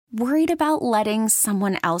Worried about letting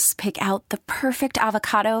someone else pick out the perfect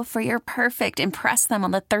avocado for your perfect impress them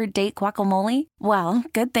on the third date guacamole? Well,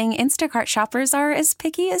 good thing Instacart shoppers are as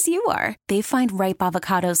picky as you are. They find ripe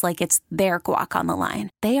avocados like it's their guac on the line.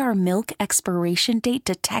 They are milk expiration date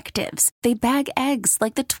detectives. They bag eggs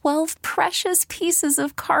like the 12 precious pieces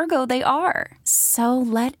of cargo they are. So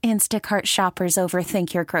let Instacart shoppers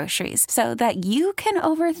overthink your groceries so that you can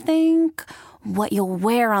overthink what you'll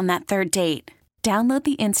wear on that third date. Download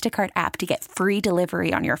the Instacart app to get free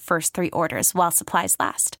delivery on your first 3 orders while supplies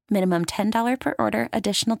last. Minimum $10 per order.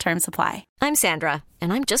 Additional terms apply. I'm Sandra,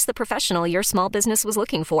 and I'm just the professional your small business was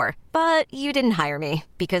looking for. But you didn't hire me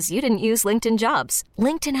because you didn't use LinkedIn Jobs.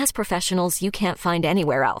 LinkedIn has professionals you can't find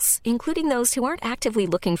anywhere else, including those who aren't actively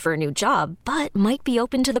looking for a new job, but might be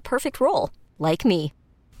open to the perfect role, like me.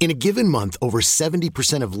 In a given month, over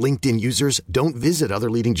 70% of LinkedIn users don't visit other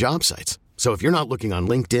leading job sites. So if you're not looking on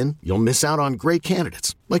LinkedIn, you'll miss out on great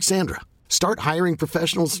candidates like Sandra. Start hiring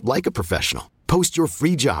professionals like a professional. Post your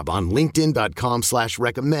free job on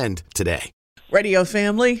linkedin.com/recommend today. Radio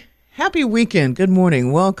family, happy weekend. Good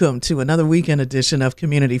morning. Welcome to another weekend edition of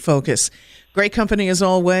Community Focus. Great company as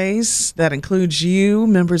always. That includes you,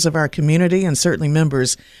 members of our community, and certainly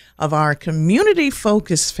members of our Community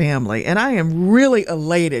Focus family. And I am really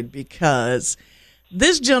elated because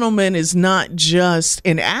this gentleman is not just,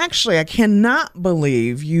 and actually I cannot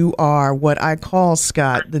believe you are what I call,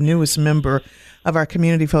 Scott, the newest member of our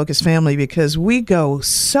Community Focus family, because we go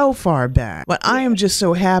so far back. But I am just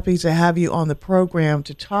so happy to have you on the program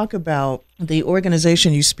to talk about the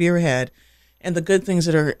organization you spearhead and the good things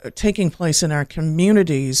that are taking place in our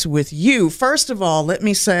communities with you. First of all, let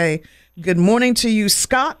me say good morning to you,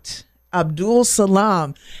 Scott Abdul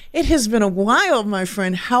Salam. It has been a while, my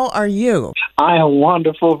friend. How are you? I am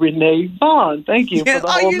wonderful, Renee Vaughn. Thank you for the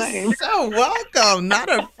whole name. You're so welcome. Not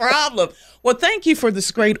a problem. Well, thank you for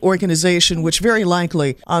this great organization, which very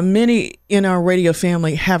likely many in our radio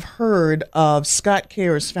family have heard of, Scott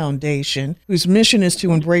Cares Foundation, whose mission is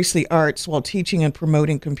to embrace the arts while teaching and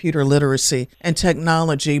promoting computer literacy and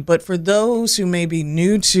technology. But for those who may be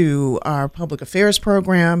new to our public affairs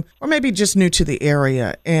program, or maybe just new to the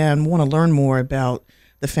area and want to learn more about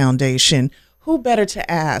the foundation, who better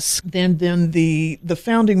to ask than the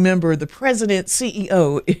founding member, the president,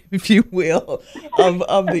 CEO, if you will,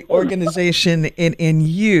 of the organization in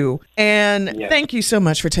you. And Yes. Thank you so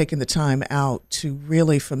much for taking the time out to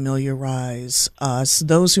really familiarize us,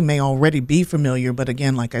 those who may already be familiar, but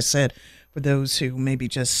again, like I said, for those who may be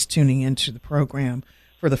just tuning into the program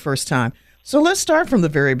for the first time. So let's start from the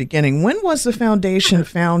very beginning. When was the foundation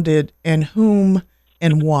founded, and whom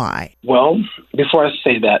and why? Well, before I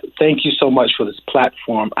say that, thank you so much for this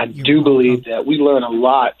platform. I do believe that we learn a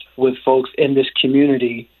lot with folks in this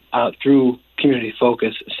community through Community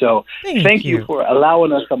Focus. So thank you for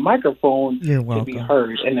allowing us a microphone to be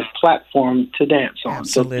heard and a platform to dance on.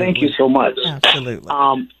 Absolutely. So thank you so much. Absolutely.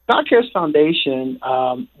 Scott Cares Foundation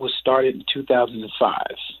was started in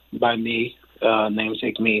 2005 by me,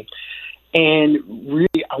 namesake me. And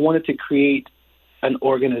really, I wanted to create an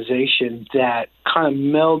organization that kind of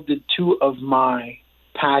melded two of my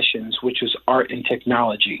passions, which was art and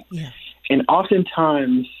technology. Yeah. And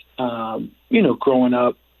oftentimes, growing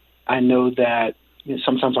up, I know that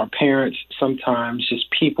sometimes our parents, sometimes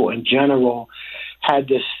just people in general, had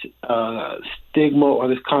this stigma or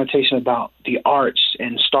this connotation about the arts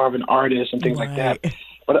and starving artists and things like that.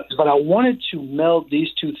 But I wanted to meld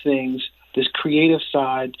these two things, this creative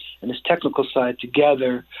side and this technical side,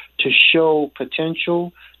 together to show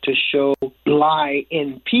potential, to show lie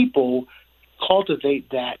in people, cultivate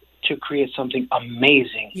that to create something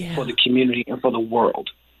amazing for the community and for the world.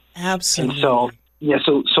 Absolutely. And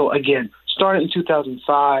so again, started in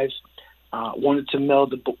 2005, wanted to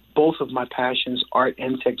meld both of my passions, art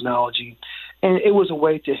and technology. And it was a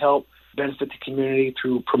way to help benefit the community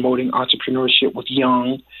through promoting entrepreneurship with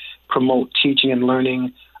young, promote teaching and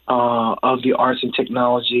learning of the arts and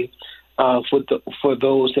technology for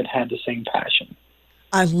those that had the same passion.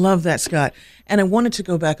 I love that, Scott. And I wanted to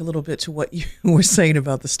go back a little bit to what you were saying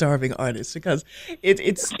about the starving artists, because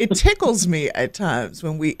it tickles me at times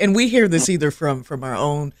when we hear this either from our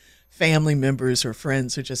own family members or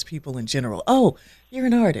friends or just people in general. Oh, you're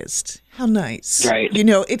an artist. How nice. Right.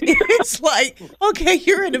 It's like, okay,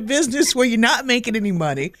 you're in a business where you're not making any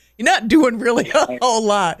money. You're not doing really a whole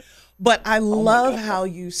lot. But I love how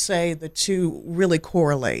you say the two really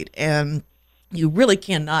correlate, and you really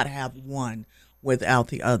cannot have one without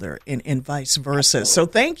the other, and vice versa. So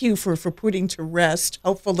thank you for putting to rest,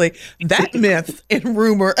 hopefully, that myth and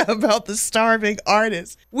rumor about the starving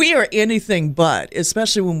artist. We are anything but,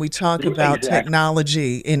 especially when we talk about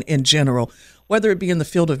technology in general. whether it be in the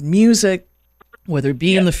field of music, whether it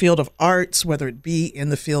be in the field of arts, whether it be in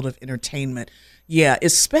the field of entertainment. Yeah,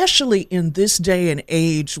 especially in this day and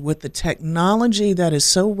age with the technology that is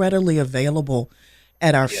so readily available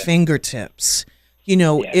at our fingertips. You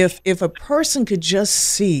know, if a person could just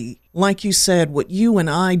see, like you said, what you and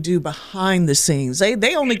I do behind the scenes,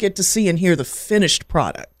 they only get to see and hear the finished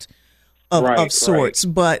product of sorts.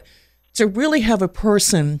 But to really have a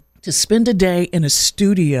person to spend a day in a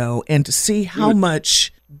studio and to see how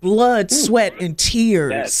much blood, sweat, and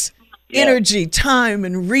tears, energy, time,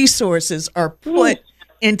 and resources are put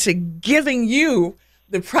into giving you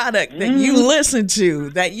the product that you listen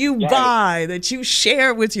to, that you buy, that you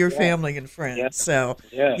share with your family and friends. So,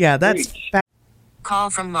 that's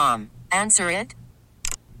Call from mom. Answer it.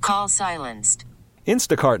 Call silenced.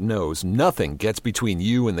 Instacart knows nothing gets between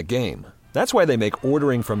you and the game. That's why they make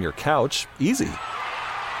ordering from your couch easy.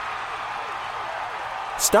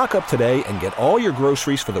 Stock up today and get all your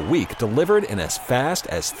groceries for the week delivered in as fast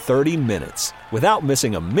as 30 minutes without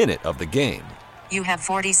missing a minute of the game. You have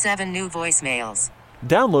 47 new voicemails.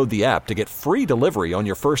 Download the app to get free delivery on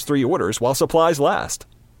your first 3 orders while supplies last.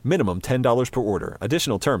 Minimum $10 per order.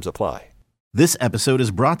 Additional terms apply. This episode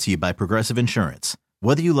is brought to you by Progressive Insurance.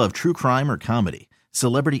 Whether you love true crime or comedy,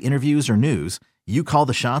 celebrity interviews or news, you call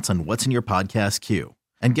the shots on what's in your podcast queue.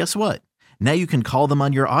 And guess what? Now you can call them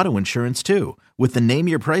on your auto insurance too with the Name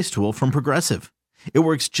Your Price tool from Progressive. It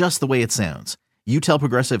works just the way it sounds. You tell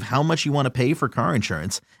Progressive how much you want to pay for car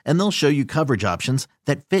insurance, and they'll show you coverage options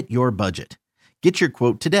that fit your budget. Get your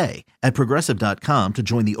quote today at Progressive.com to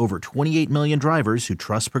join the over 28 million drivers who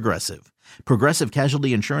trust Progressive. Progressive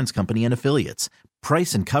Casualty Insurance Company and Affiliates.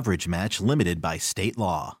 Price and coverage match limited by state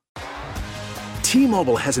law.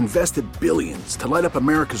 T-Mobile has invested billions to light up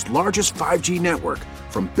America's largest 5G network,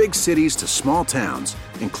 from big cities to small towns,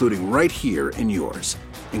 including right here in yours.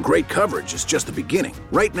 And great coverage is just the beginning.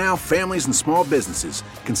 Right now, families and small businesses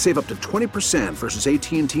can save up to 20% versus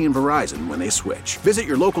AT&T and Verizon when they switch. Visit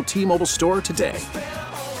your local T-Mobile store today.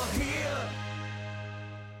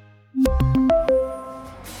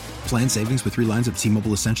 Plan savings with 3 lines of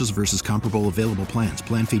T-Mobile Essentials versus comparable available plans.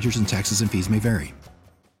 Plan features and taxes and fees may vary.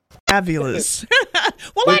 Fabulous.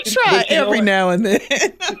 Well, I try every now and then.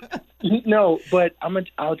 No, but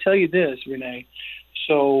I'll tell you this, Renee.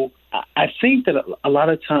 So I think that a lot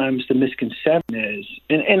of times the misconception is,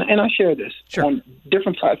 and I share this on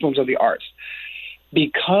different platforms of the arts,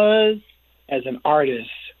 because as an artist,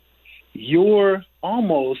 your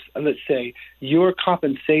let's say, your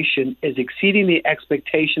compensation is exceeding the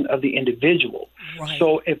expectation of the individual. Right.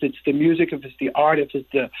 So if it's the music, if it's the art,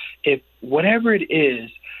 if whatever it is,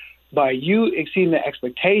 by you exceeding the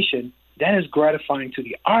expectation, that is gratifying to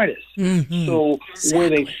the artist. Mm-hmm. So where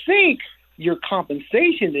they think your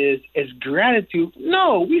compensation is gratitude,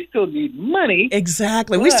 no, we still need money.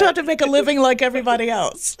 Exactly. We still have to make a living like everybody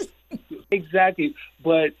else. Exactly.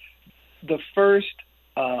 But the first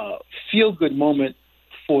feel-good moment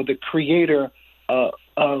for the creator of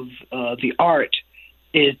the art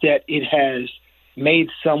is that it has made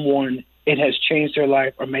someone, it has changed their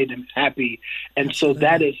life or made them happy. And Absolutely. So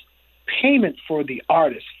that is payment for the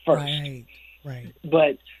artist first. Right.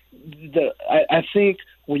 But I think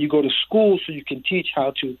when you go to school, so you can teach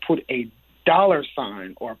how to put a dollar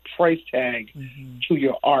sign or a price tag to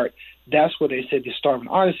your art, that's what they said the starving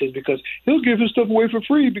artist is, because he'll give his stuff away for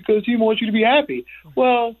free because he wants you to be happy.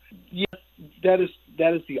 Well, yes, that is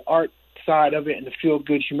the art side of it and the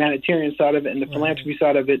feel-good humanitarian side of it and the philanthropy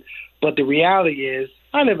side of it. But the reality is,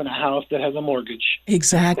 I live in a house that has a mortgage.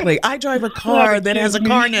 Exactly. I drive a car that has a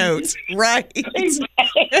car note. Right. Exactly.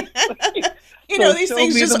 These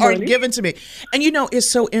things just aren't given to me. And, it's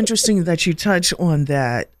so interesting that you touch on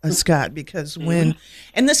that, Scott, because and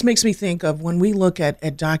this makes me think of when we look at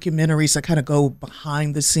documentaries that kind of go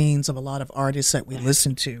behind the scenes of a lot of artists that we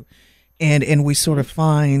listen to, and we sort of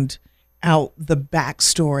find out the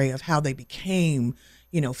backstory of how they became,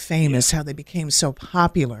 famous, how they became so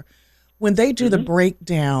popular. When they do the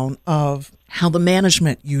breakdown of how the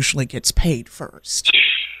management usually gets paid first,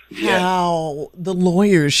 how the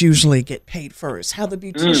lawyers usually get paid first, how the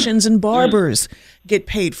beauticians and barbers get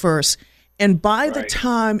paid first. And by the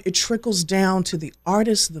time it trickles down to the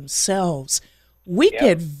artists themselves, we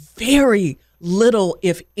get very little,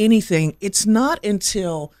 if anything. It's not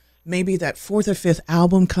until maybe that 4th or 5th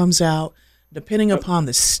album comes out, depending upon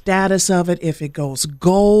the status of it, if it goes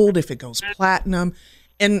gold, if it goes platinum.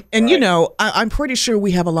 And I'm pretty sure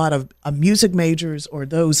we have a lot of music majors or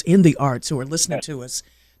those in the arts who are listening to us.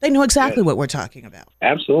 They know exactly what we're talking about.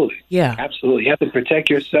 Absolutely. Yeah. Absolutely. You have to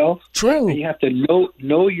protect yourself. True. And you have to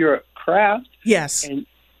know your craft. Yes.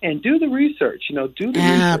 and do the research. Do the research.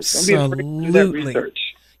 Absolutely. Don't be afraid to do that research.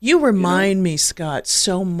 You remind me, Scott,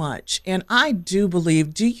 so much. And I do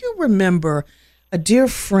believe, do you remember a dear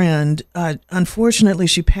friend? Unfortunately,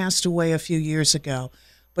 she passed away a few years ago,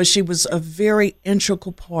 but she was a very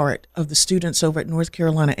integral part of the students over at North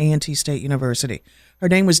Carolina A&T State University. Her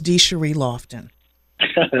name was DeCherie Lofton.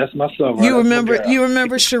 That's my son. Right? You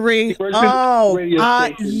remember Cherie? Oh,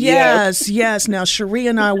 yes. Now, Cherie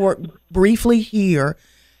and I worked briefly here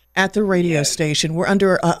at the radio station. We're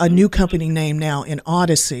under a new company name now in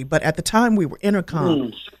Odyssey, but at the time we were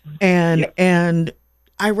Intercom. And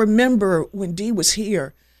I remember when Dee was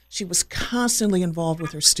here, she was constantly involved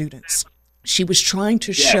with her students. She was trying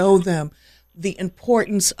to show them the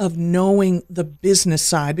importance of knowing the business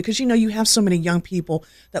side, because you have so many young people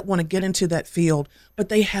that want to get into that field, but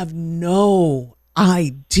they have no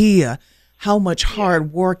idea how much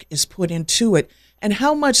hard work is put into it and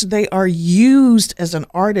how much they are used as an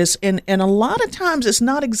artist. And a lot of times it's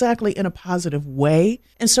not exactly in a positive way.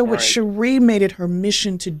 And so what Cherie made it her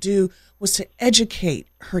mission to do was to educate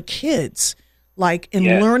her kids, like in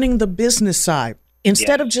learning the business side.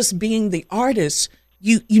 Instead of just being the artist,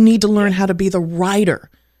 you need to learn how to be the writer,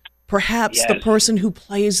 perhaps the person who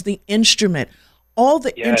plays the instrument, all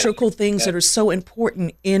the integral things that are so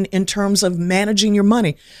important in terms of managing your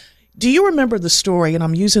money. Do you remember the story, and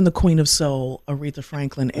I'm using the Queen of Soul, Aretha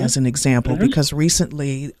Franklin, as an example, because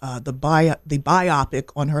recently the biopic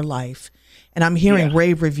on her life, and I'm hearing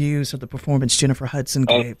rave reviews of the performance Jennifer Hudson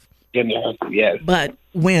gave. But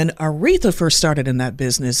when Aretha first started in that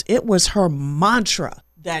business, it was her mantra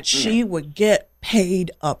that she would get paid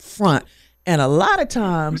up front. And a lot of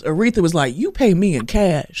times Aretha was like, you pay me in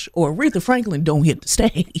cash or Aretha Franklin don't hit the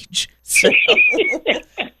stage. So,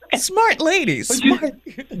 smart ladies.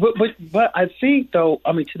 But I think, though,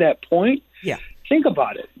 to that point, think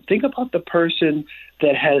about it. Think about the person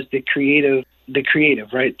that has the creative,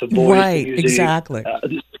 right? The voice, right, the music. Exactly.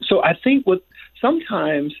 So I think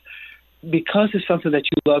sometimes, because it's something that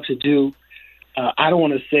you love to do, I don't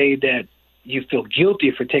want to say that you feel guilty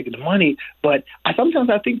for taking the money, but sometimes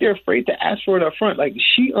I think they're afraid to ask for it up front. Like,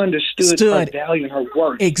 she understood her value and her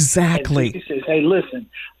worth. Exactly. And she says, hey, listen,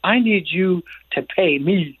 I need you to pay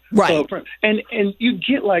me. Right. And you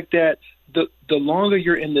get like that the longer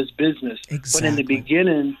you're in this business. Exactly. But in the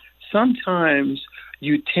beginning, sometimes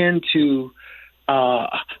you tend to,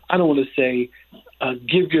 I don't want to say,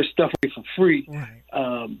 give your stuff away for free,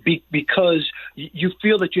 because you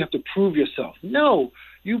feel that you have to prove yourself. No,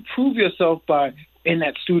 you prove yourself by in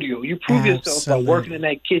that studio. You prove yourself by working in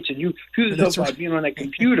that kitchen. You prove yourself by being on that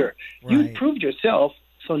computer. You proved yourself,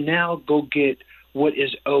 so now go get what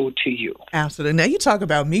is owed to you. Absolutely. Now you talk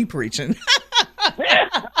about me preaching.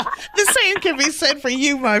 The same can be said for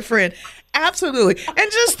you, my friend. Absolutely.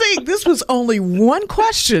 And just think, this was only one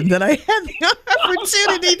question that I had the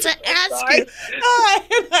opportunity to ask you.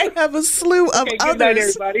 And I have a slew of others. Good night,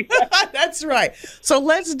 everybody. That's right. So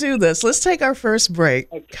let's do this. Let's take our first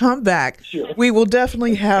break. Come back. Sure. We will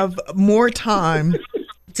definitely have more time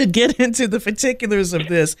to get into the particulars of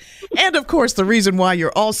this. And, of course, the reason why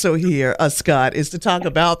you're also here, Scott, is to talk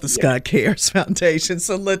about the Scott Cares Foundation.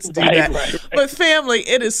 So let's do that. Right. But, family,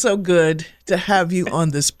 it is so good to have you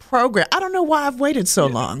on this program. I don't know why I've waited so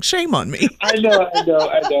long. Shame on me. I know.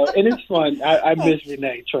 And it's fun. I miss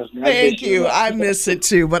Renee, trust me. Thank you. I miss it,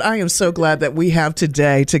 too. But I am so glad that we have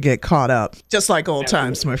today to get caught up. Just like old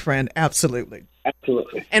times, my friend. Absolutely.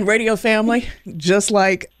 Absolutely. And radio family, just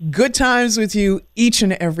like good times with you each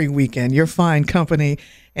and every weekend, your fine company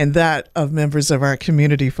and that of members of our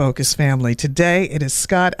community focused family. Today, it is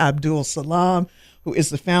Scott Abdul Salam, who is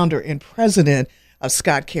the founder and president of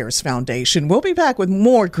Scott Cares Foundation. We'll be back with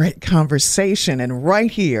more great conversation. And right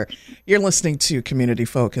here, you're listening to Community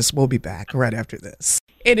Focus. We'll be back right after this.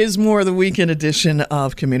 It is more of the weekend edition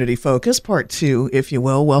of Community Focus, part 2, if you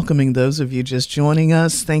will, welcoming those of you just joining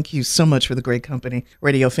us. Thank you so much for the great company,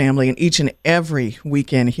 radio family, and each and every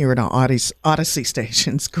weekend here at our Odyssey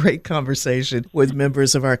stations. Great conversation with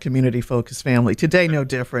members of our Community Focus family. Today, no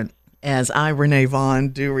different, as I, Renee Vaughn,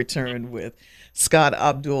 do return with Scott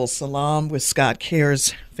Abdul Salam with Scott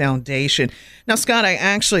Cares Foundation. Now, Scott,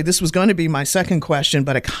 this was going to be my second question,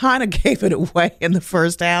 but I kind of gave it away in the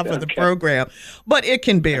first half of the program. But it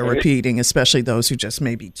can bear repeating, especially those who just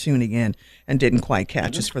may be tuning in and didn't quite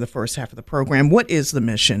catch us for the first half of the program. What is the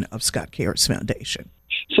mission of Scott Cares Foundation?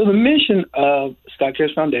 So the mission of Scott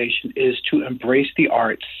Cares Foundation is to embrace the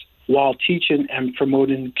arts while teaching and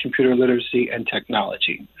promoting computer literacy and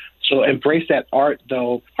technology. So embrace that art,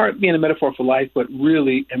 though, art being a metaphor for life, but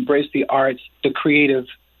really embrace the arts, the creative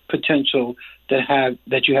potential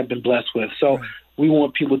that you have been blessed with. So we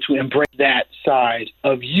want people to embrace that side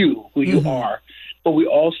of you, who you are. But we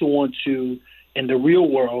also want to, in the real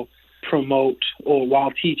world, promote, or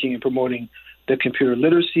while teaching and promoting, the computer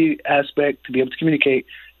literacy aspect to be able to communicate,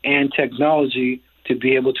 and technology to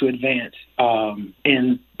be able to advance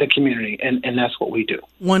in the community. And that's what we do.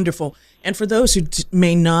 Wonderful. And for those who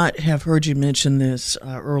may not have heard you mention this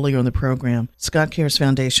earlier in the program, Scott Cares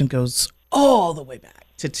Foundation goes all the way back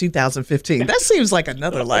to 2015. That seems like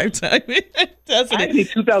another lifetime, doesn't it? Actually,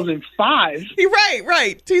 2005.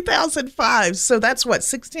 Right. 2005. So that's what,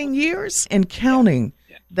 16 years and counting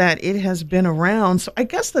that it has been around. So I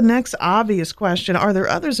guess the next obvious question, are there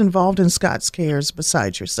others involved in Scott's Cares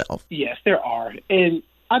besides yourself? Yes, there are. And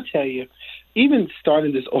I'll tell you, even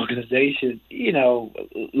starting this organization,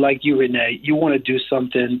 like you, Renee, you want to do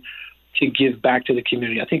something to give back to the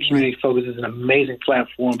community. I think Community Focus is an amazing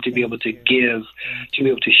platform to be able to give, to be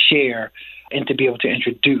able to share, and to be able to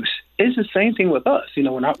introduce. It's the same thing with us.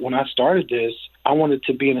 When I started this, I wanted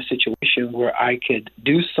to be in a situation where I could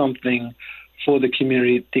do something for the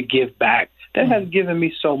community to give back. That has given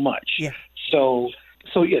me so much. Yeah. So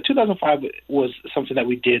 2005 was something that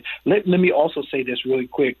we did. Let me also say this really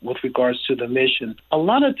quick with regards to the mission. A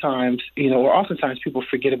lot of times, or oftentimes people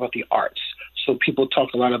forget about the arts. So people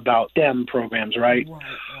talk a lot about STEM programs, right?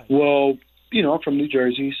 Well, I'm from New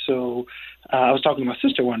Jersey, so I was talking to my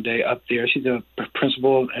sister one day up there. She's a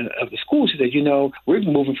principal of the school. She said, we're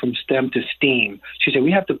moving from STEM to STEAM. She said,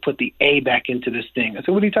 we have to put the A back into this thing. I said,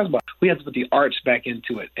 what are you talking about? We have to put the arts back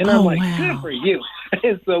into it. And I'm like, good for you.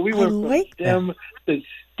 And so we went from STEM to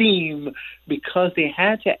STEAM because they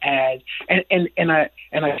had to add, and I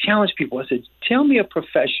challenged people. I said, tell me a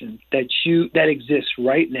profession that exists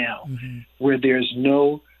right now where there's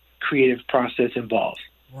no creative process involved.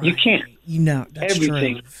 Right. You can't. That's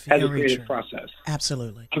everything true. has a creative process.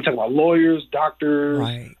 Absolutely. I'm talking about lawyers, doctors,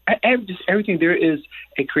 just everything. There is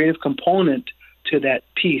a creative component to that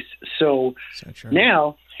piece. So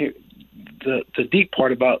now, the deep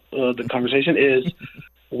part about the conversation is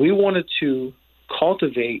we wanted to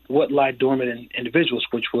cultivate what lied dormant in individuals,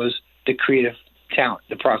 which was the creative talent,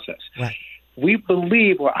 the process. Right. I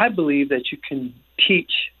believe that you can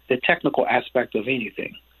teach the technical aspect of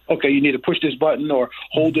anything. Okay, you need to push this button or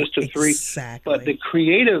hold this to 3. Exactly. But the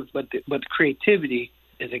creativity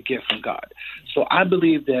is a gift from God. So I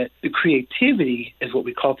believe that the creativity is what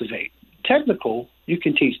we cultivate. Technical, you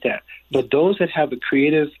can teach that. But those that have a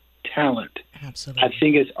creative talent, I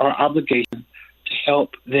think it's our obligation to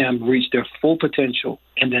help them reach their full potential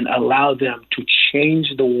and then allow them to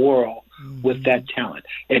change the world with that talent.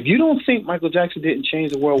 If you don't think Michael Jackson didn't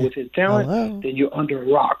change the world with his talent, then you're under a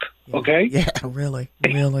rock, okay? Yeah, really.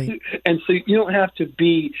 And so you don't have to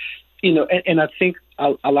be, and I think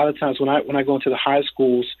a lot of times when I go into the high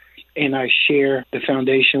schools and I share the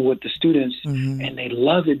foundation with the students, and they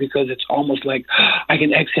love it because it's almost like, I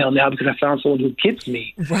can exhale now because I found someone who gets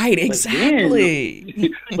me. Right,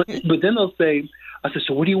 exactly. But then they'll say, I said,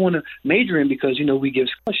 so what do you want to major in? Because, we give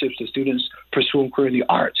scholarships to students pursuing career in the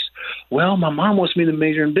arts. Well, my mom wants me to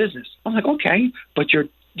major in business. I'm like, okay, but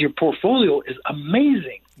your portfolio is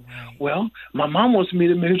amazing. Right. Well, my mom wants me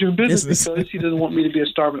to major in business because she doesn't want me to be a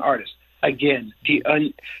starving artist. Again, the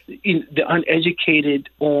uneducated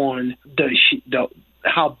on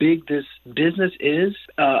how big this business is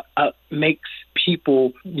makes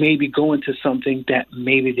people maybe go into something that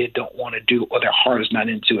maybe they don't want to do or their heart is not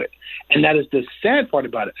into it. And that is the sad part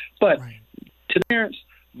about it. But to the parents,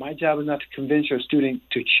 my job is not to convince your student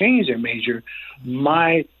to change their major.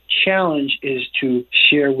 My challenge is to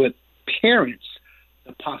share with parents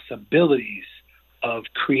the possibilities of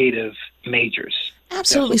creative majors.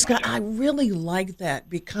 Absolutely, Scott. I really like that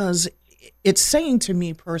because it's saying to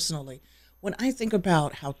me personally, when I think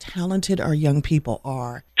about how talented our young people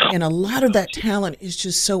are, and a lot of that talent is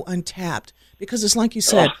just so untapped because it's like you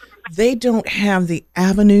said, they don't have the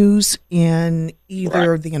avenues in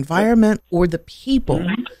either the environment or the people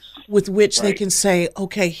with which they can say,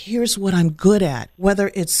 okay, here's what I'm good at,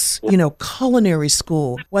 whether it's, culinary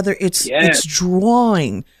school, whether it's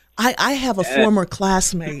drawing. I have a former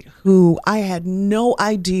classmate who I had no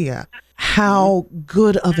idea how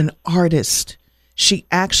good of an artist she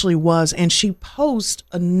actually was, and she posts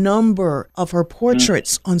a number of her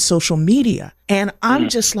portraits on social media. And I'm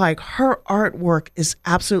just like, her artwork is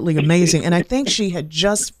absolutely amazing. And I think she had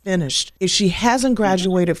just finished. If she hasn't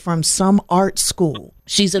graduated from some art school,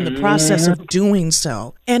 she's in the process of doing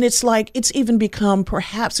so. And it's like, it's even become,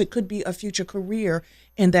 perhaps it could be a future career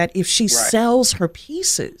in that if she sells her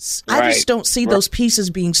pieces, I just don't see those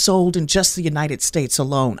pieces being sold in just the United States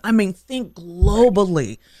alone. I mean, think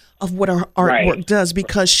globally of what her artwork does,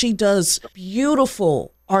 because she does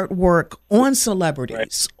beautiful artwork on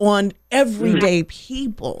celebrities, on everyday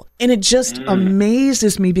people. And it just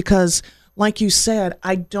amazes me because, like you said,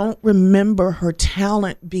 I don't remember her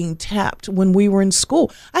talent being tapped when we were in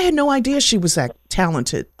school. I had no idea she was that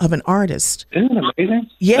talented of an artist. Isn't it amazing?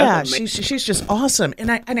 Yeah, she's just awesome. And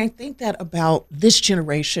I think that about this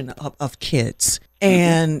generation of kids.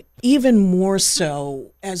 And even more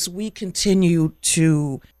so as we continue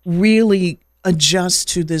to really adjust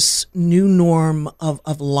to this new norm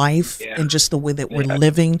of life and just the way that we're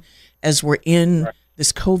living as we're in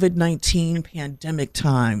this COVID-19 pandemic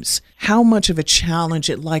times, how much of a challenge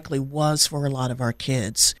it likely was for a lot of our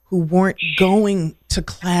kids who weren't going to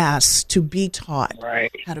class to be taught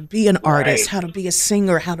how to be an artist, how to be a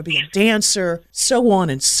singer, how to be a dancer, so on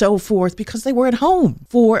and so forth, because they were at home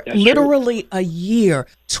for literally a year,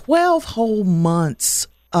 12 whole months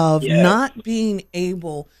of not being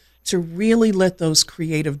able to really let those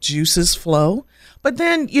creative juices flow. But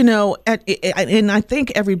then, you know, and I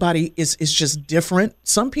think everybody is just different.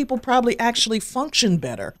 Some people probably actually function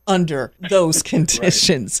better under those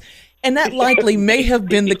conditions. And that likely may have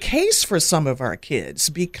been the case for some of our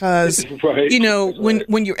kids because, you know,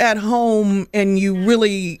 when you're at home and you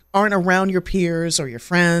really aren't around your peers or your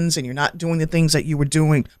friends and you're not doing the things that you were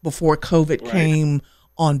doing before COVID came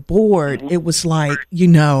on board, it was like, you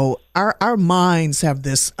know, our minds have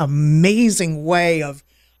this amazing way of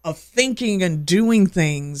thinking and doing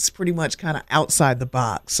things pretty much kind of outside the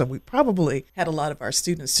box. So we probably had a lot of our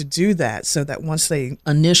students to do that so that once they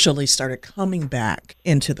initially started coming back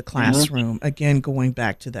into the classroom, again, going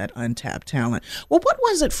back to that untapped talent. Well, what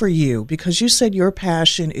was it for you? Because you said your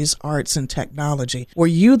passion is arts and technology. Were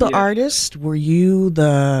you the artist? Were you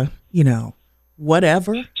the, you know,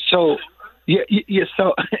 whatever? So,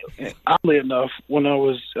 so oddly enough, when I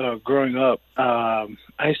was growing up,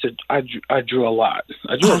 I drew a lot.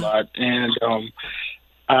 And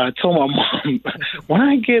I told my mom, when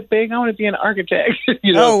I get big, I want to be an architect.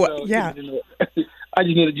 You know, I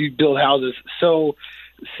just needed to build houses. So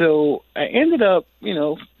I ended up, you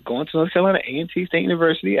know, going to North Carolina A&T State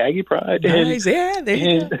University, Aggie Pride, nice.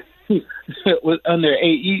 And was under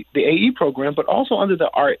the AE program, but also under the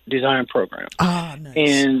art design program. Ah,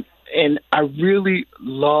 nice. And I really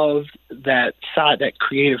loved that side, that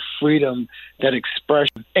creative freedom, that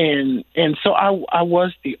expression. And so I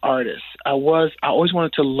was the artist. I always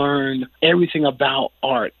wanted to learn everything about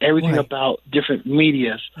art, everything about different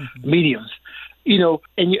mediums. You know,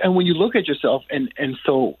 and when you look at yourself, and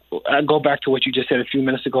so I go back to what you just said a few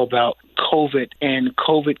minutes ago about COVID and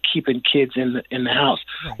COVID keeping kids in the house.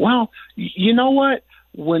 Well, you know what?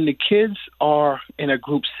 When the kids are in a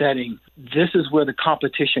group setting, this is where the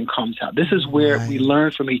competition comes out. This is where we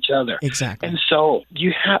learn from each other. Exactly. And so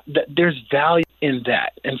there's value in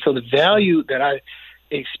that. And so the value that I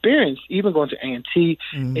experienced, even going to A&T,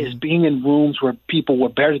 is being in rooms where people were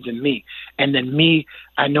better than me. And then me,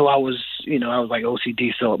 I know I was like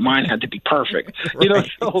OCD, so mine had to be perfect. You know,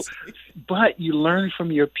 so, but you learn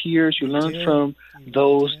from your peers, you learn from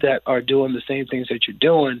those that are doing the same things that you're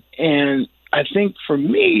doing. And I think for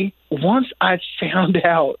me, once I found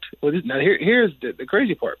out, now here's the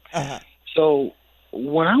crazy part. So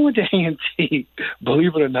when I went to A&T,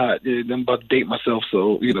 believe it or not, I'm about to date myself,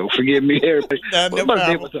 so, you know, forgive me, everybody. No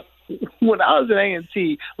problem. When I was at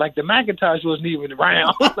A&T, like the Macintosh wasn't even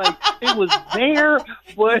around. Like it was there,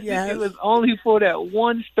 but it was only for that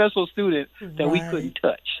one special student that we couldn't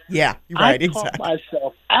touch. Yeah, right, I taught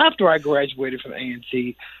myself after I graduated from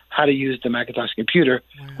A&T how to use the Macintosh computer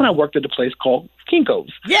when I worked at a place called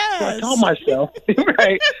Kinko's. Yes. So I taught myself,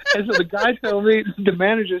 right? And so the guy told me, the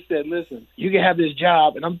manager said, listen, you can have this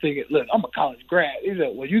job. And I'm thinking, look, I'm a college grad. He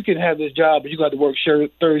said, well, you can have this job, but you got to work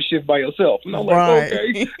third shift by yourself. And I'm like,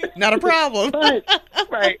 okay. Not a problem.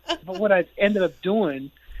 Right. But what I ended up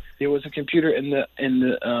doing, there was a computer in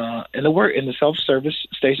the self-service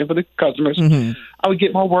station for the customers. I would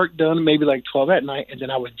get my work done maybe like 12 at night, and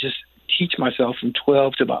then I would just teach myself from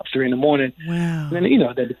 12 to about 3 in the morning. Wow. And then, you know, I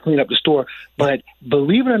had to clean up the store. But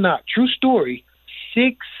believe it or not, true story,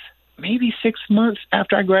 6 months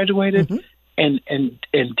after I graduated and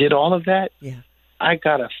did all of that, I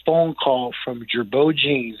got a phone call from Girbaud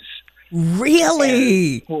Jeans.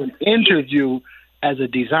 Really? For an interview as a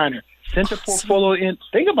designer. Sent the portfolio in.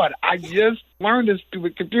 Think about it. I just learned this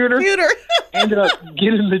stupid computer. Ended up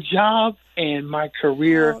getting the job, and my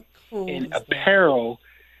career in apparel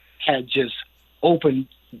had just opened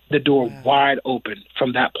the door wide open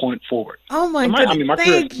from that point forward. Oh, my goodness.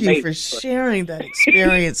 Thank you for sharing that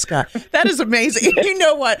experience, Scott. That is amazing. You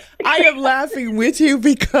know what? I am laughing with you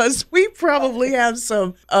because we probably have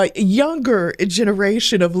some younger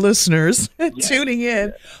generation of listeners tuning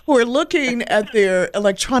in who are looking at their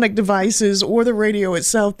electronic devices or the radio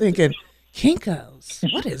itself thinking, Kinko's,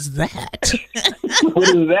 what is that? What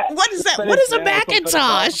is that? What is that? What is a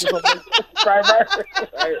Macintosh? Right.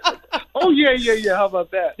 Oh, yeah. How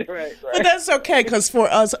about that? Right. But that's okay, because for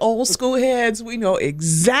us old school heads, we know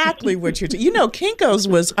exactly what you're talking. You know, Kinko's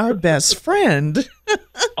was our best friend.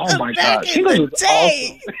 Oh, my God. Kinko's was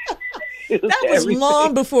day. Awesome. That was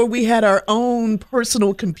long before we had our own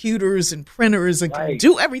personal computers and printers and could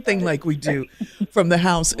do everything like we do from the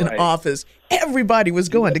house and office. Everybody was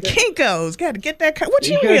going to Kinko's. Got to get that. What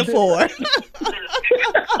you here for?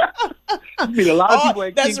 Meet a lot of people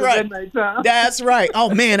at that's Kinko's right. at nighttime. That's right.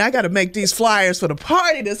 Oh man, I got to make these flyers for the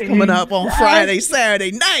party that's coming up on Friday,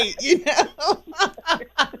 Saturday night. You know,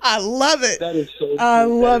 I love it. That is so true. I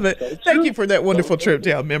love it. So thank you for that wonderful trip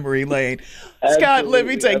down memory lane. Scott, let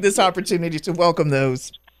me take this opportunity to welcome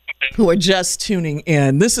those who are just tuning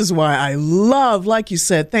in. This is why I love, like you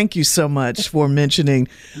said, thank you so much for mentioning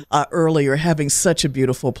earlier, having such a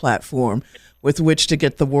beautiful platform with which to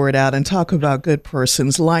get the word out and talk about good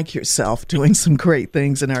persons like yourself doing some great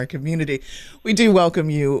things in our community. We do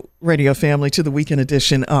welcome you, radio family, to the weekend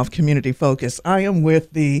edition of Community Focus. I am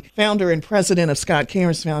with the founder and president of Scott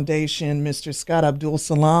Cairns Foundation, Mr. Scott Abdul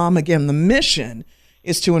Salam. Again, the mission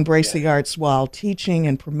is to embrace the arts while teaching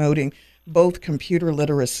and promoting both computer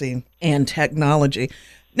literacy and technology.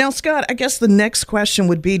 Now, Scott, I guess the next question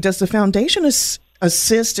would be, does the foundation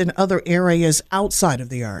assist in other areas outside of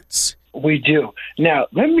the arts? We do. Now,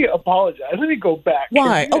 let me apologize. Let me go back.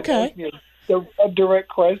 Why? Okay. A direct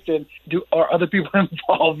question. Are other people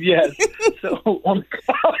involved? Yes. So on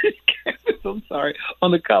the college campus,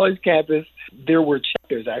 on the college campus, there were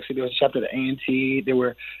chapters. Actually, there was a chapter at A&T. There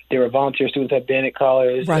were volunteer students at Bennett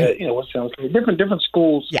College. Right. Different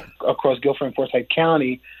schools across Guilford and Forsyth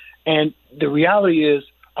County. And the reality is,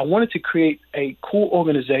 I wanted to create a cool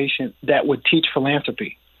organization that would teach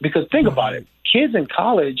philanthropy. Because think about it, kids in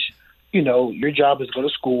college, your job is to go to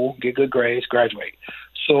school, get good grades, graduate.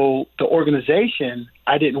 So the organization,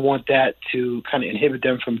 I didn't want that to kind of inhibit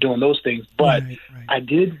them from doing those things. But I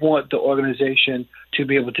did want the organization to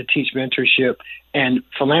be able to teach mentorship and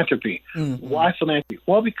philanthropy. Mm-hmm. Why philanthropy?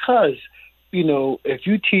 Well, because, if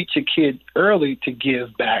you teach a kid early to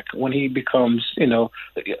give back, when he becomes,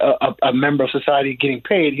 a member of society getting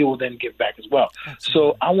paid, he will then give back as well.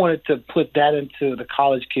 Absolutely. So I wanted to put that into the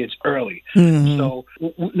college kids early. Mm-hmm. So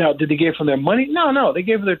now, did they give from their money? No, they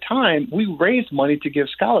gave their time. We raised money to give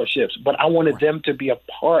scholarships, but I wanted them to be a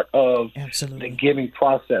part of the giving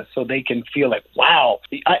process so they can feel like, wow,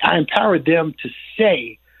 I empowered them to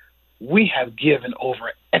say, we have given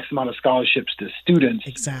over X amount of scholarships to students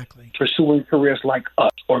pursuing careers like us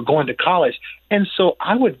or going to college. And so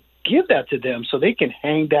I would give that to them so they can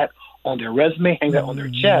hang that on their resume, hang that on their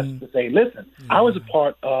chest to say, listen, I was a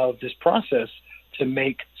part of this process to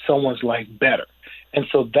make someone's life better. And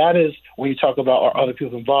so that is when you talk about are other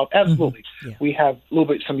people involved. Absolutely. Mm-hmm. Yeah. We have a little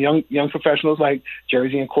bit some young professionals like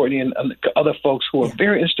Jersey and Courtney and other folks who are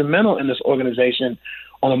very instrumental in this organization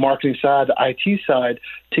on the marketing side, the IT side,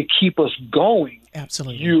 to keep us going.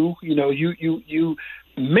 Absolutely. You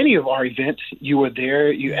many of our events, you were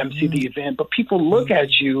there, you emceed the event, but people look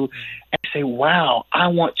at you and say, wow, I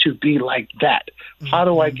want to be like that. How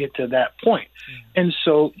do I get to that point? And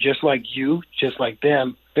so just like you, just like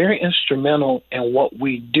them, very instrumental in what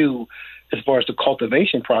we do as far as the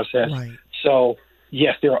cultivation process. Right. So,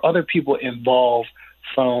 yes, there are other people involved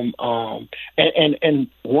from and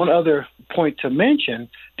one other point to mention,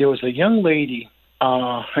 there was a young lady,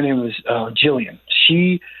 her name was Jillian.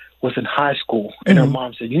 She was in high school, and her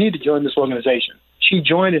mom said, you need to join this organization. She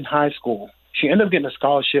joined in high school. She ended up getting a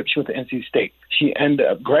scholarship. She went to NC State. She ended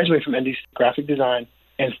up graduating from NC graphic design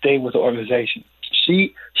and stayed with the organization.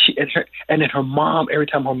 And then her mom, every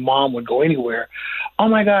time her mom would go anywhere, oh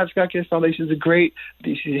my God, Scott Cairns Foundation is great.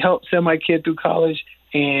 She helped send my kid through college.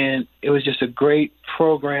 And it was just a great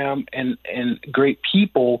program and great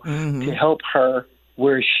people to help her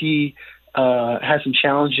where she had some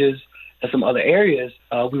challenges in some other areas.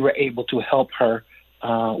 We were able to help her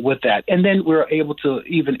with that. And then we were able to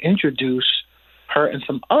even introduce her and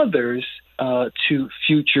some others to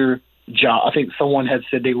future jobs. I think someone had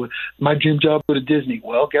said my dream job go to Disney.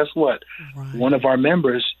 Well, guess what? Right. One of our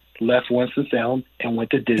members left Winston-Salem and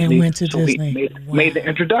went to Disney. We made the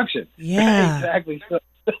introduction. Yeah. Exactly.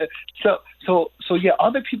 So yeah,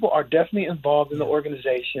 other people are definitely involved in the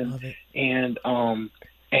organization. And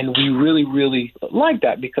And we really, really like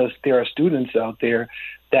that because there are students out there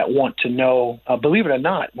that want to know, believe it or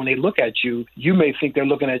not, when they look at you, you may think they're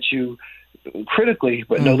looking at you critically,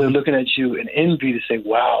 but no, they're looking at you in envy to say,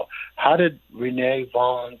 wow, how did Renee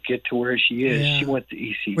Vaughn get to where she is? Yeah. She went to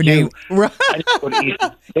ECU. Renee, right. I didn't go to ECU.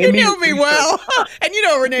 You know me well. And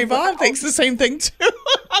Renee Vaughn thinks the same thing too.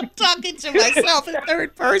 I'm talking to myself in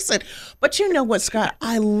third person. But you know what, Scott?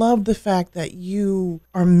 I love the fact that you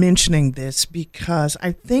are mentioning this because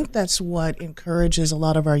I think that's what encourages a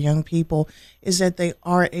lot of our young people is that they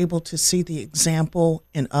are able to see the example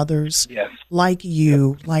in others, like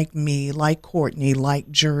you, like me, like Courtney,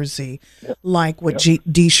 like Jersey, like what D.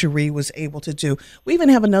 was able to do. We even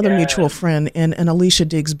have another mutual friend in Alicia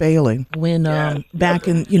Diggs Bailey when back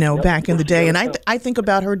in the day, and I think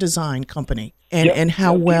about her design company and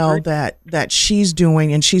how well that she's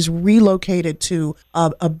doing, and she's relocated to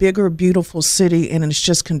a bigger, beautiful city, and it's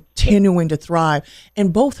just continuing to thrive.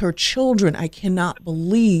 And both her children, I cannot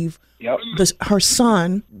believe. Her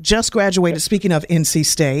son just graduated, speaking of NC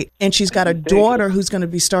State, and she's got a daughter who's going to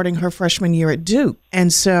be starting her freshman year at Duke.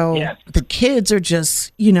 And so the kids are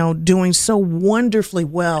just, doing so wonderfully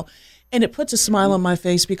well. And it puts a smile on my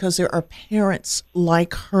face because there are parents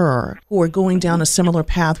like her who are going down a similar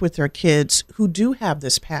path with their kids who do have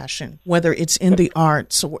this passion, whether it's in the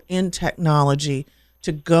arts or in technology,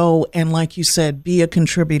 to go and, like you said, be a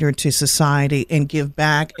contributor to society and give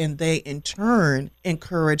back. And they, in turn,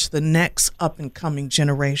 encourage the next up-and-coming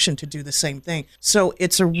generation to do the same thing. So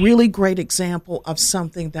it's a really great example of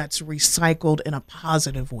something that's recycled in a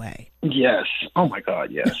positive way. Yes. Oh, my God,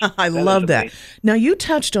 yes. I love that. Now, you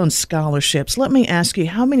touched on scholarships. Let me ask you,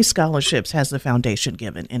 how many scholarships has the foundation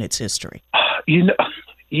given in its history?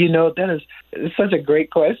 That is such a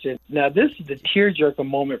great question. Now, this is the tearjerker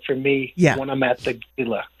moment for me when I'm at the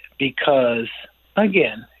gala because,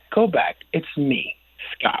 again, go back. It's me,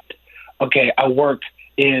 Scott. Okay, I work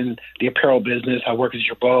in the apparel business. I work at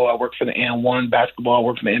Girbaud. I work for the N1 basketball. I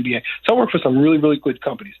work for the NBA. So I work for some really, really good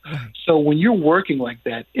companies. So when you're working like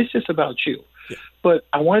that, it's just about you. Yeah. But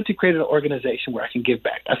I wanted to create an organization where I can give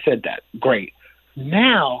back. I said that. Great.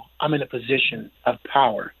 Now I'm in a position of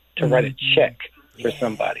power to write a check for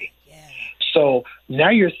somebody. So now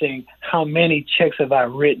you're saying, how many checks have I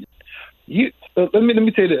written? Let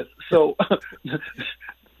me tell you this. So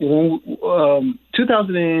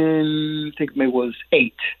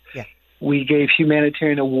 2008, we gave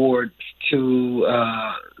humanitarian awards to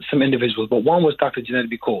some individuals, but one was Dr. Janetta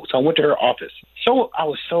B. Cole. So I went to her office. So I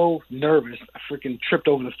was so nervous, I freaking tripped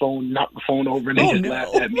over the phone, knocked the phone over, and they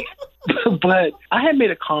laughed at me. But I had made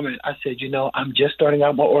a comment. I said, I'm just starting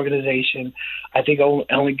out my organization. I think I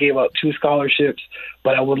only gave out 2 scholarships,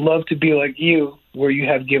 but I would love to be like you, where you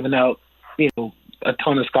have given out, a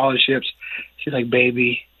ton of scholarships. She's like,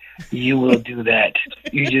 baby, you will do that.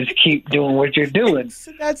 You just keep doing what you're doing.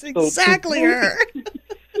 That's exactly her.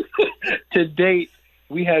 To date,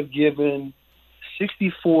 we have given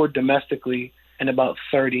 64 domestically and about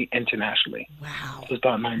 30 internationally. Wow. So it's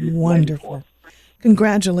about 90. Wonderful. 94.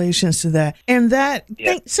 Congratulations to that. And that,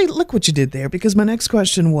 see, look what you did there, because my next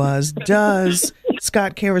question was, does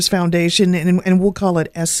Scott Karras Foundation, and we'll call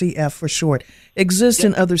it SCF for short, exist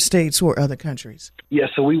in other states or other countries? Yeah,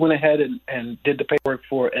 so we went ahead and did the paperwork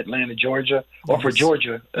for Atlanta, Georgia, or for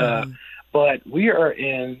Georgia. But we are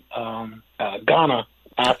in Ghana,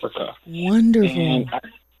 Africa. Wonderful. And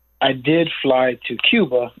I did fly to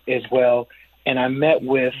Cuba as well, and I met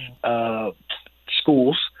with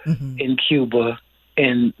schools in Cuba.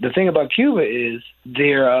 And the thing about Cuba is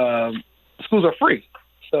their schools are free.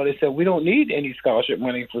 So they said, we don't need any scholarship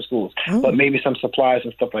money for schools, but maybe some supplies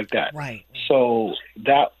and stuff like that. Right. So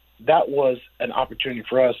that was an opportunity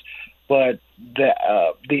for us. But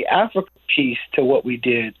the Africa piece to what we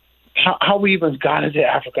did, how we even got into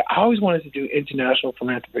Africa, I always wanted to do international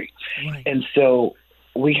philanthropy. Right. And so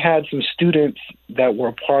we had some students that were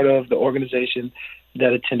a part of the organization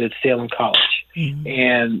that attended Salem College.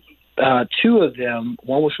 And 2 of them,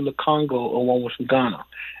 one was from the Congo and one was from Ghana.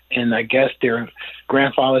 And I guess their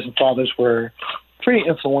grandfathers and fathers were pretty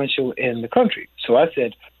influential in the country. So I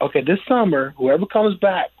said, okay, this summer, whoever comes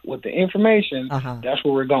back with the information, that's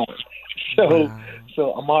where we're going. So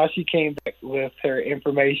Amashi came back with her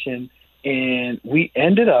information, and I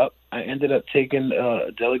ended up taking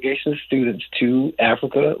a delegation of students to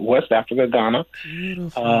Africa, West Africa, Ghana.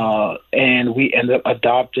 And we ended up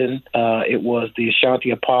adopting, it was the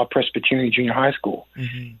Ashanti Appa Presbyterian Junior High School.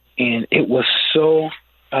 And it was so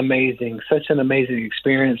amazing, such an amazing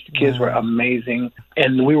experience. The kids were amazing.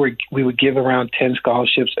 And we would give around 10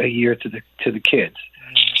 scholarships a year to the kids.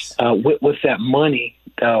 With that money,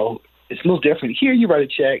 though, it's a little different. Here, you write a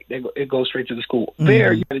check, it goes straight to the school.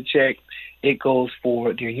 There, you write a check, it goes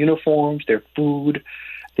for their uniforms, their food,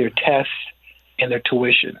 their tests, and their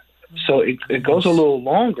tuition. So it goes a little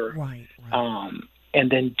longer. Right. And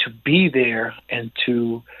then to be there and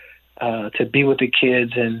to be with the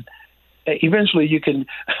kids, and eventually you can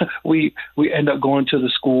we end up going to the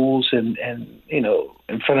schools and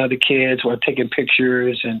in front of the kids or taking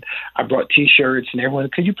pictures, and I brought T-shirts, and everyone,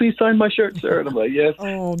 could you please sign my shirt, sir? And I'm like, yes.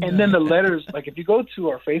 Oh, no. And then the letters, like if you go to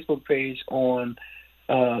our Facebook page on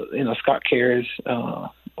Scott Cares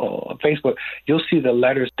Facebook, you'll see the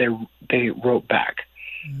letters they wrote back.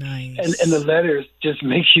 Nice. And the letters just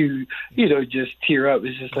make you, just tear up.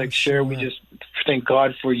 It's just like, sure, we just thank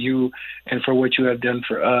God for you and for what you have done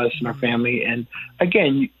for us and our family. And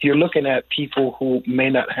again, you're looking at people who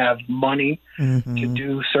may not have money to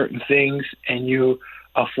do certain things, and you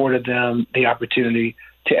afforded them the opportunity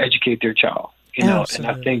to educate their child. And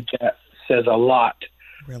I think that says a lot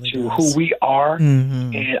really to does. who we are.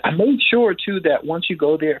 And I made sure too that once you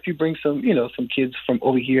go there, if you bring some kids from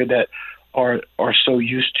over here that are so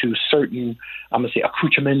used to certain, I'm gonna say,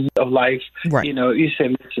 accoutrements of life. Right. You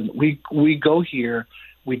say, listen, we go here.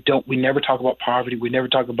 We never talk about poverty. We never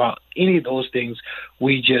talk about any of those things.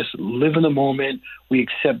 We just live in the moment. We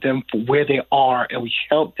accept them for where they are, and we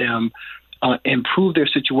help them improve their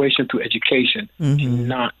situation through education, and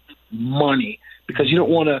not money, because you don't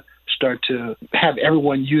want to start to have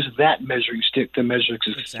everyone use that measuring stick to measure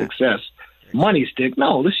success. Money stick.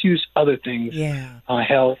 No, let's use other things. Yeah.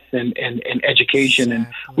 Health and education.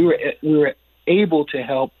 Exactly. And we were able to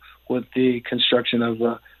help with the construction of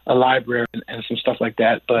a library and some stuff like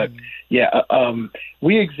that. But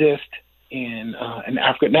we exist in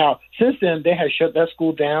Africa now. Since then, they have shut that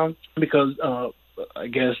school down because I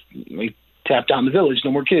guess we tapped out in the village.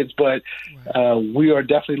 No more kids. But we are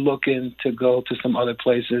definitely looking to go to some other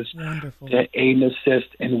places to aid and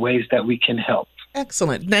assist in ways that we can help.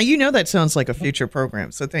 Excellent. Now, that sounds like a future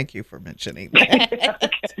program, so thank you for mentioning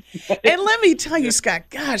that. And let me tell you, Scott,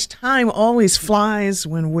 gosh, time always flies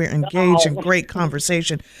when we're engaged in great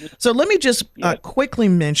conversation. So let me just quickly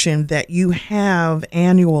mention that you have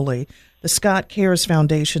annually the Scott Cares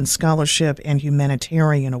Foundation Scholarship and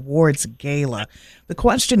Humanitarian Awards Gala. The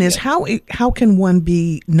question is, how can one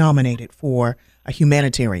be nominated for a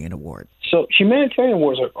humanitarian award? So humanitarian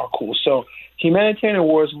awards are cool. So humanitarian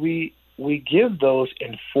awards, we give those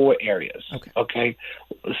in 4 areas. Okay.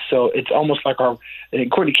 So it's almost like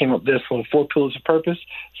Courtney came up with this one, 4 pillars of purpose.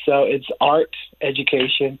 So it's art,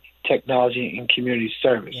 education, technology, and community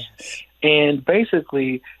service. Yes. And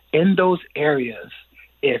basically, in those areas,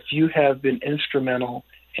 if you have been instrumental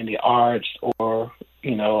in the arts or,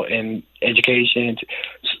 in education,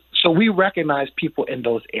 so we recognize people in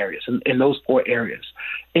those areas, in those 4 areas.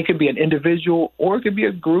 It could be an individual, or it could be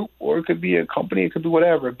a group, or it could be a company, it could be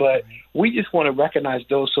whatever. But we just want to recognize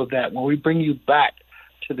those so that when we bring you back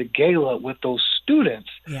to the gala with those students,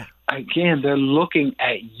 again, they're looking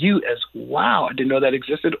at you as, wow, I didn't know that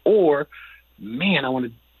existed, or, man, I want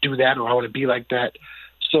to do that, or I want to be like that.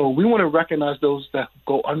 So we want to recognize those that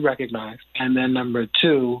go unrecognized. And then number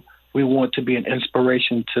 2, we want to be an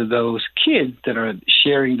inspiration to those kids that are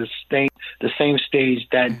sharing the same stage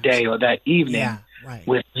that day or that evening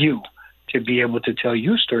with you, to be able to tell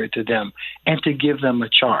your story to them and to give them a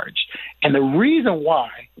charge. And the reason why,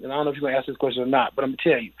 and I don't know if you're going to ask this question or not, but I'm going to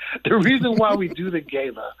tell you, the reason why we do the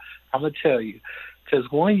gala, I'm going to tell you, because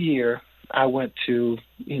one year I went to,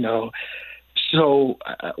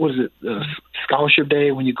 what is it, scholarship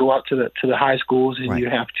day, when you go out to the high schools and you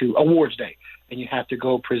have to, awards day, and you have to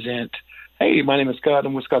go present, hey, my name is Scott,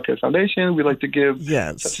 I'm with Scott Cares Foundation, we'd like to give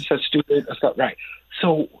such and such student a Scott. Right.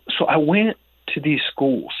 So I went to these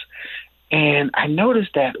schools, and I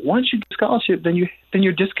noticed that once you get a scholarship, then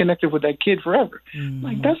you're disconnected with that kid forever.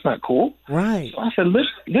 Like, that's not cool. Right. So I said,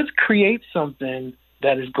 let's create something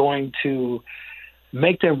that is going to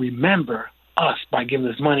make them remember us by giving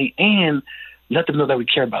us money and let them know that we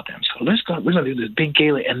care about them. So we're going to do this big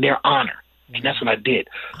gala in their honor. And that's what I did.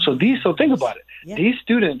 So think about it. Yeah. These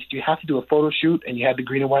students, you have to do a photo shoot, and you have the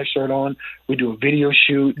green and white shirt on. We do a video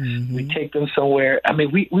shoot. We take them somewhere. I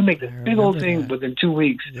mean, we make this big old thing within 2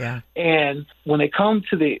 weeks. Yeah. And when they come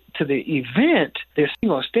to the event, they're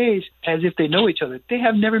sitting on stage as if they know each other. They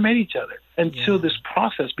have never met each other until this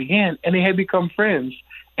process began, and they had become friends.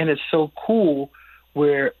 And it's so cool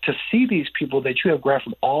where to see these people that you have grabbed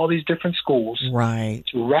from all these different schools, to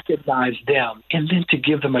recognize them, and then to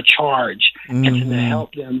give them a charge and to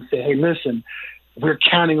help them say, hey, listen, we're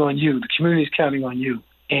counting on you. The community's counting on you.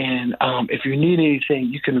 And if you need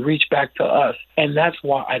anything, you can reach back to us. And that's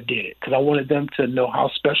why I did it, because I wanted them to know how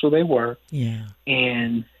special they were. Yeah.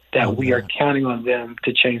 And that we are counting on them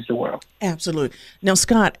to change the world. Absolutely. Now,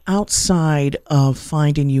 Scott, outside of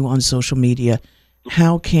finding you on social media,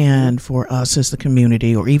 how can, for us as the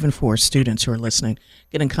community, or even for students who are listening,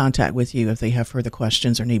 get in contact with you if they have further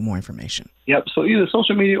questions or need more information? Yep. So either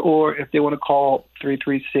social media, or if they want to call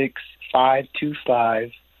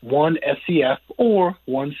 336-525-1SCF or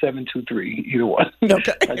 1723, either one.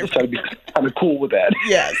 Okay. I just try to be kind of cool with that.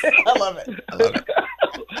 Yes, I love it.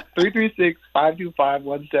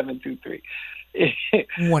 336-525-1723.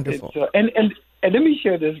 Wonderful. And let me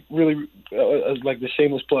share this really like the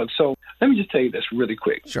shameless plug. So let me just tell you this really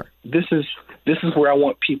quick. Sure. This is where I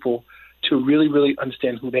want people to really, really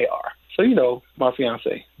understand who they are. So, you know, my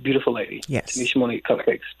fiance, beautiful lady. Yes. Tanisha Monique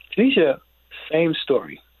Cupcakes. Tanisha, same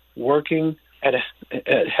story, working at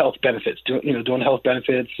health benefits, doing health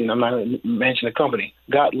benefits. I'm not going to mention the company.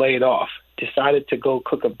 Got laid off. Decided to go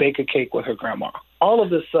cook a bake a cake with her grandma. All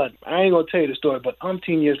of a sudden, I ain't going to tell you the story, but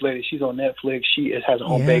umpteen years later, she's on Netflix. She has her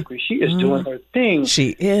own bakery. She is doing her thing.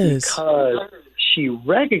 She is. Because she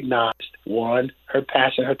recognized, one, her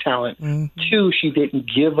passion, her talent. Two, she didn't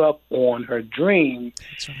give up on her dream.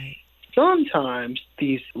 That's right. Sometimes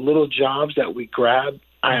these little jobs that we grab,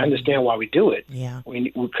 I understand why we do it. Yeah.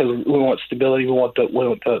 Because we want stability. We want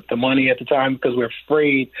the money at the time because we're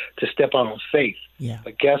afraid to step out on faith. Yeah.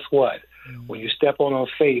 But guess what? When you step on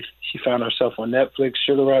faith, she found herself on Netflix,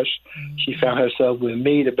 Sugar Rush. She found herself with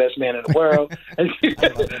me, the best man in the world. and she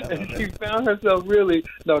found herself really,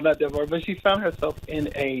 no, not that far, but she found herself in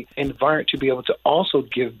a environment to be able to also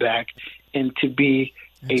give back and to be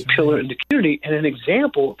a pillar in the community and an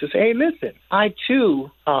example to say, hey, listen, I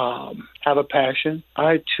too have a passion.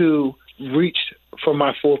 I too reached for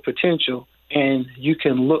my full potential, and you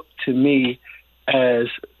can look to me as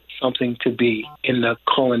something to be in the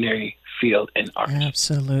culinary field and art.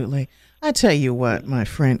 Absolutely. I tell you what, my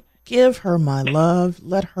friend, give her my love.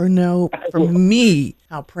 Let her know from me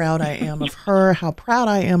how proud I am of her, how proud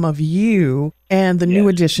I am of you, and the new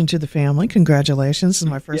addition to the family. Congratulations. This is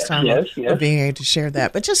my first time of being able to share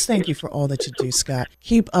that. But just thank you for all that you do, Scott.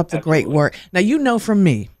 Keep up the great work. Now, you know from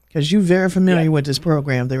me, because you're very familiar with this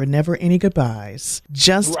program, there are never any goodbyes,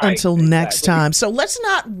 just until next time. So let's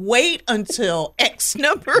not wait until X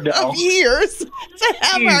number of years to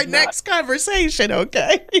have our next conversation,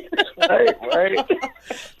 okay? Right.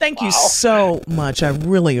 Thank you so much. I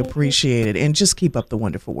really appreciate it. And just keep up the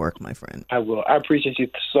wonderful work, my friend. I will. I appreciate you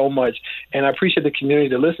so much. And I appreciate the community,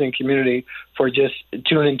 the listening community, for just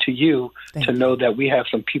tuning to you to know that we have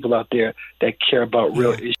some people out there that care about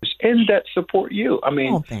real issues and that support you. I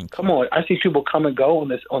mean, come on. I see people come and go on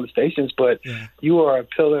the stations, but you are a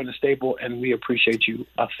pillar and a staple, and we appreciate you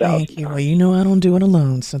 1,000 Thank you. Well, you know I don't do it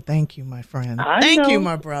alone, so thank you, my friend. Thank you,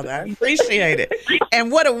 my brother. I appreciate it.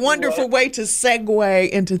 And what a wonderful way to segue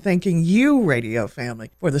into thanking you, radio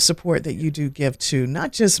family, for the support that you do give to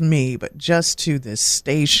not just me, but just to this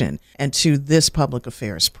station and to this public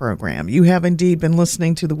affairs program. You have indeed been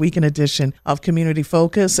listening to the weekend edition of Community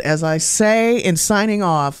Focus. As I say in signing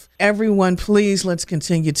off, everyone, please let's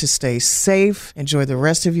continue to stay safe. Enjoy the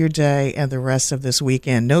rest of your day and the rest of this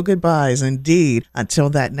weekend. No goodbyes, indeed. Until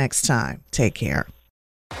that next time, take care.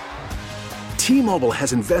 T-Mobile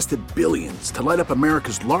has invested billions to light up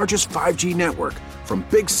America's largest 5G network, from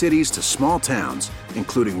big cities to small towns,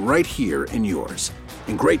 including right here in yours.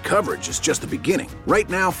 And great coverage is just the beginning. Right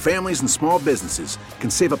now, families and small businesses can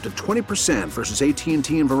save up to 20% versus AT&T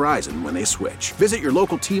and Verizon when they switch. Visit your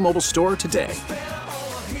local T-Mobile store today.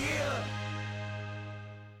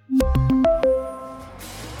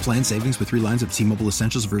 Plan savings with 3 lines of T-Mobile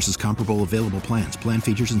Essentials versus comparable available plans. Plan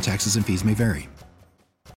features and taxes and fees may vary.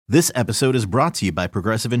 This episode is brought to you by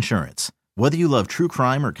Progressive Insurance. Whether you love true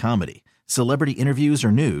crime or comedy, celebrity interviews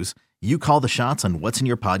or news, you call the shots on what's in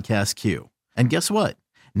your podcast queue. And guess what?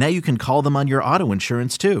 Now you can call them on your auto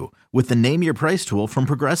insurance too, with the Name Your Price tool from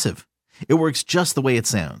Progressive. It works just the way it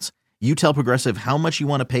sounds. You tell Progressive how much you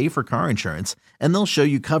want to pay for car insurance, and they'll show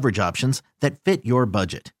you coverage options that fit your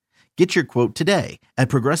budget. Get your quote today at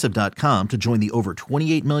Progressive.com to join the over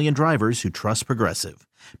 28 million drivers who trust Progressive.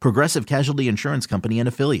 Progressive Casualty Insurance Company and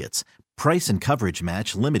Affiliates. Price and coverage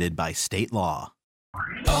match limited by state law.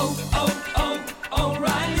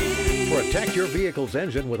 O'Reilly. Protect your vehicle's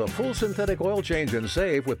engine with a full synthetic oil change and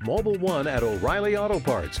save with Mobil 1 at O'Reilly Auto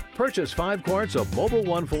Parts. Purchase 5 quarts of Mobil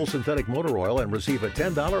 1 full synthetic motor oil and receive a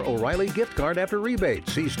 $10 O'Reilly gift card after rebate.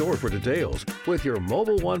 See store for details. With your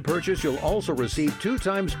Mobil 1 purchase, you'll also receive 2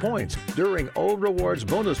 times points during O Rewards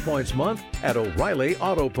Bonus Points Month at O'Reilly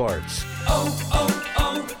Auto Parts.